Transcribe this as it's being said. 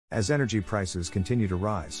As energy prices continue to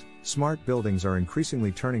rise, smart buildings are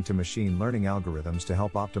increasingly turning to machine learning algorithms to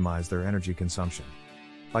help optimize their energy consumption.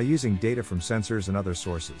 By using data from sensors and other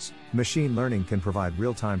sources, machine learning can provide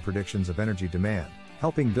real-time predictions of energy demand,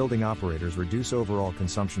 helping building operators reduce overall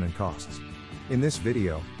consumption and costs. In this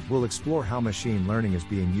video, we'll explore how machine learning is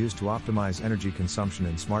being used to optimize energy consumption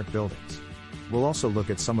in smart buildings. We'll also look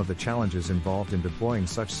at some of the challenges involved in deploying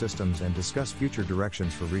such systems and discuss future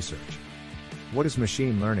directions for research. What is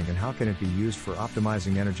machine learning and how can it be used for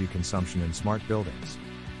optimizing energy consumption in smart buildings?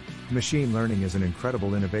 Machine learning is an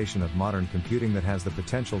incredible innovation of modern computing that has the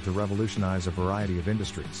potential to revolutionize a variety of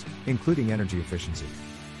industries, including energy efficiency.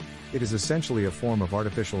 It is essentially a form of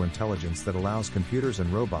artificial intelligence that allows computers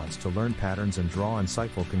and robots to learn patterns and draw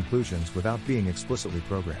insightful conclusions without being explicitly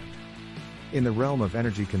programmed. In the realm of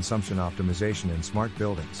energy consumption optimization in smart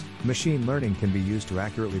buildings, machine learning can be used to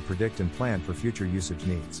accurately predict and plan for future usage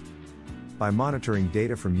needs. By monitoring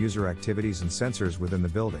data from user activities and sensors within the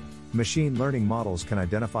building, machine learning models can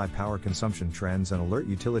identify power consumption trends and alert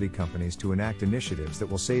utility companies to enact initiatives that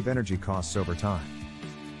will save energy costs over time.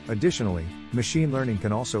 Additionally, machine learning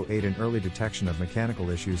can also aid in early detection of mechanical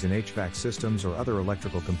issues in HVAC systems or other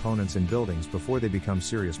electrical components in buildings before they become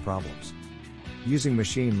serious problems. Using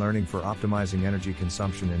machine learning for optimizing energy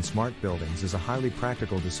consumption in smart buildings is a highly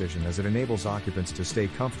practical decision as it enables occupants to stay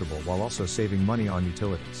comfortable while also saving money on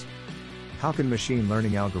utilities. How can machine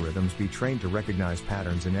learning algorithms be trained to recognize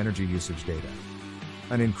patterns in energy usage data?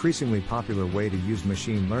 An increasingly popular way to use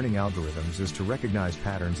machine learning algorithms is to recognize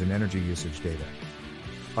patterns in energy usage data.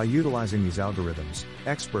 By utilizing these algorithms,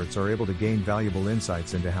 experts are able to gain valuable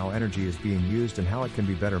insights into how energy is being used and how it can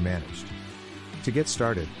be better managed. To get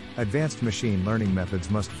started, advanced machine learning methods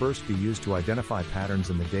must first be used to identify patterns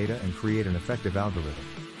in the data and create an effective algorithm.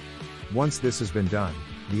 Once this has been done,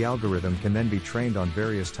 the algorithm can then be trained on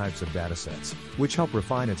various types of datasets, which help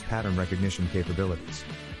refine its pattern recognition capabilities.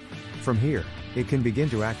 From here, it can begin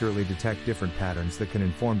to accurately detect different patterns that can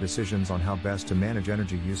inform decisions on how best to manage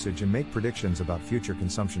energy usage and make predictions about future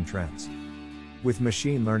consumption trends. With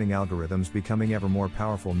machine learning algorithms becoming ever more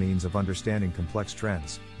powerful means of understanding complex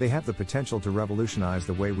trends, they have the potential to revolutionize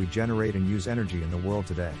the way we generate and use energy in the world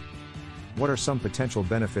today. What are some potential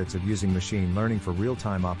benefits of using machine learning for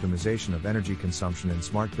real-time optimization of energy consumption in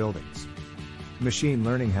smart buildings? Machine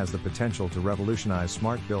learning has the potential to revolutionize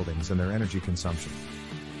smart buildings and their energy consumption.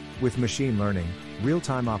 With machine learning,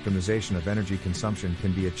 real-time optimization of energy consumption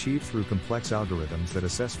can be achieved through complex algorithms that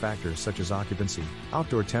assess factors such as occupancy,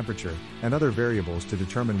 outdoor temperature, and other variables to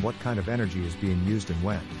determine what kind of energy is being used and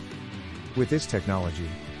when. With this technology,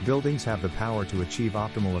 buildings have the power to achieve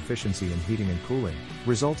optimal efficiency in heating and cooling,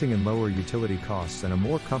 resulting in lower utility costs and a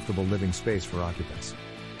more comfortable living space for occupants.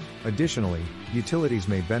 Additionally, utilities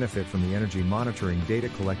may benefit from the energy monitoring data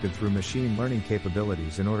collected through machine learning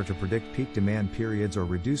capabilities in order to predict peak demand periods or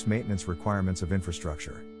reduce maintenance requirements of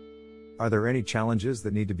infrastructure. Are there any challenges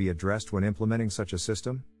that need to be addressed when implementing such a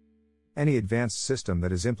system? Any advanced system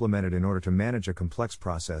that is implemented in order to manage a complex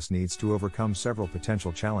process needs to overcome several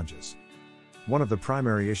potential challenges. One of the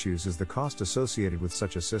primary issues is the cost associated with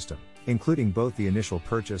such a system, including both the initial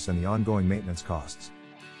purchase and the ongoing maintenance costs.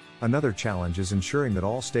 Another challenge is ensuring that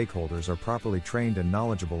all stakeholders are properly trained and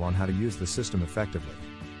knowledgeable on how to use the system effectively.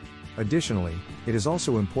 Additionally, it is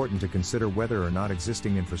also important to consider whether or not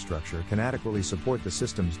existing infrastructure can adequately support the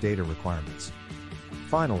system's data requirements.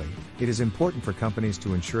 Finally, it is important for companies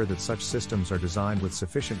to ensure that such systems are designed with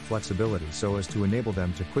sufficient flexibility so as to enable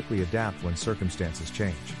them to quickly adapt when circumstances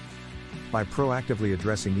change. By proactively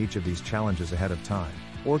addressing each of these challenges ahead of time,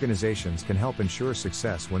 organizations can help ensure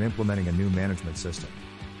success when implementing a new management system.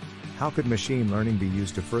 How could machine learning be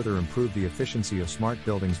used to further improve the efficiency of smart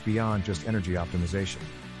buildings beyond just energy optimization?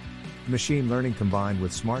 Machine learning combined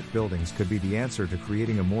with smart buildings could be the answer to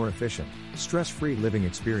creating a more efficient, stress-free living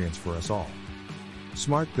experience for us all.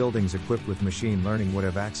 Smart buildings equipped with machine learning would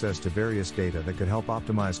have access to various data that could help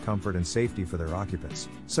optimize comfort and safety for their occupants,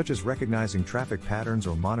 such as recognizing traffic patterns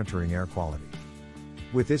or monitoring air quality.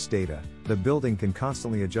 With this data, the building can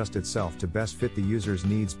constantly adjust itself to best fit the user's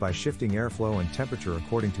needs by shifting airflow and temperature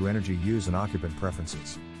according to energy use and occupant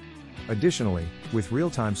preferences. Additionally, with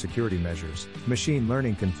real-time security measures, machine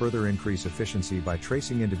learning can further increase efficiency by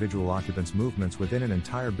tracing individual occupants' movements within an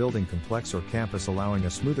entire building complex or campus, allowing a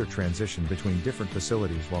smoother transition between different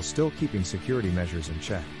facilities while still keeping security measures in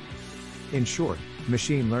check. In short,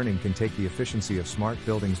 machine learning can take the efficiency of smart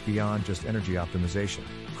buildings beyond just energy optimization,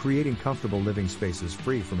 creating comfortable living spaces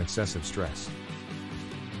free from excessive stress.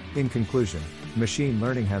 In conclusion, machine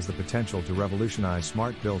learning has the potential to revolutionize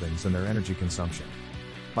smart buildings and their energy consumption.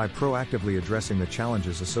 By proactively addressing the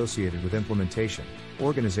challenges associated with implementation,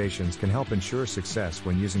 organizations can help ensure success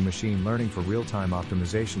when using machine learning for real-time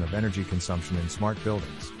optimization of energy consumption in smart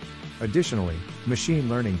buildings. Additionally, machine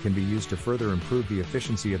learning can be used to further improve the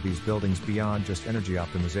efficiency of these buildings beyond just energy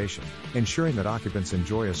optimization, ensuring that occupants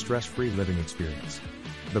enjoy a stress-free living experience.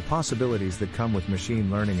 The possibilities that come with machine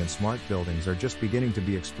learning and smart buildings are just beginning to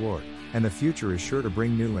be explored, and the future is sure to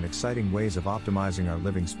bring new and exciting ways of optimizing our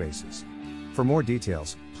living spaces. For more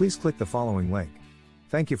details, please click the following link.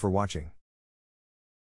 Thank you for watching.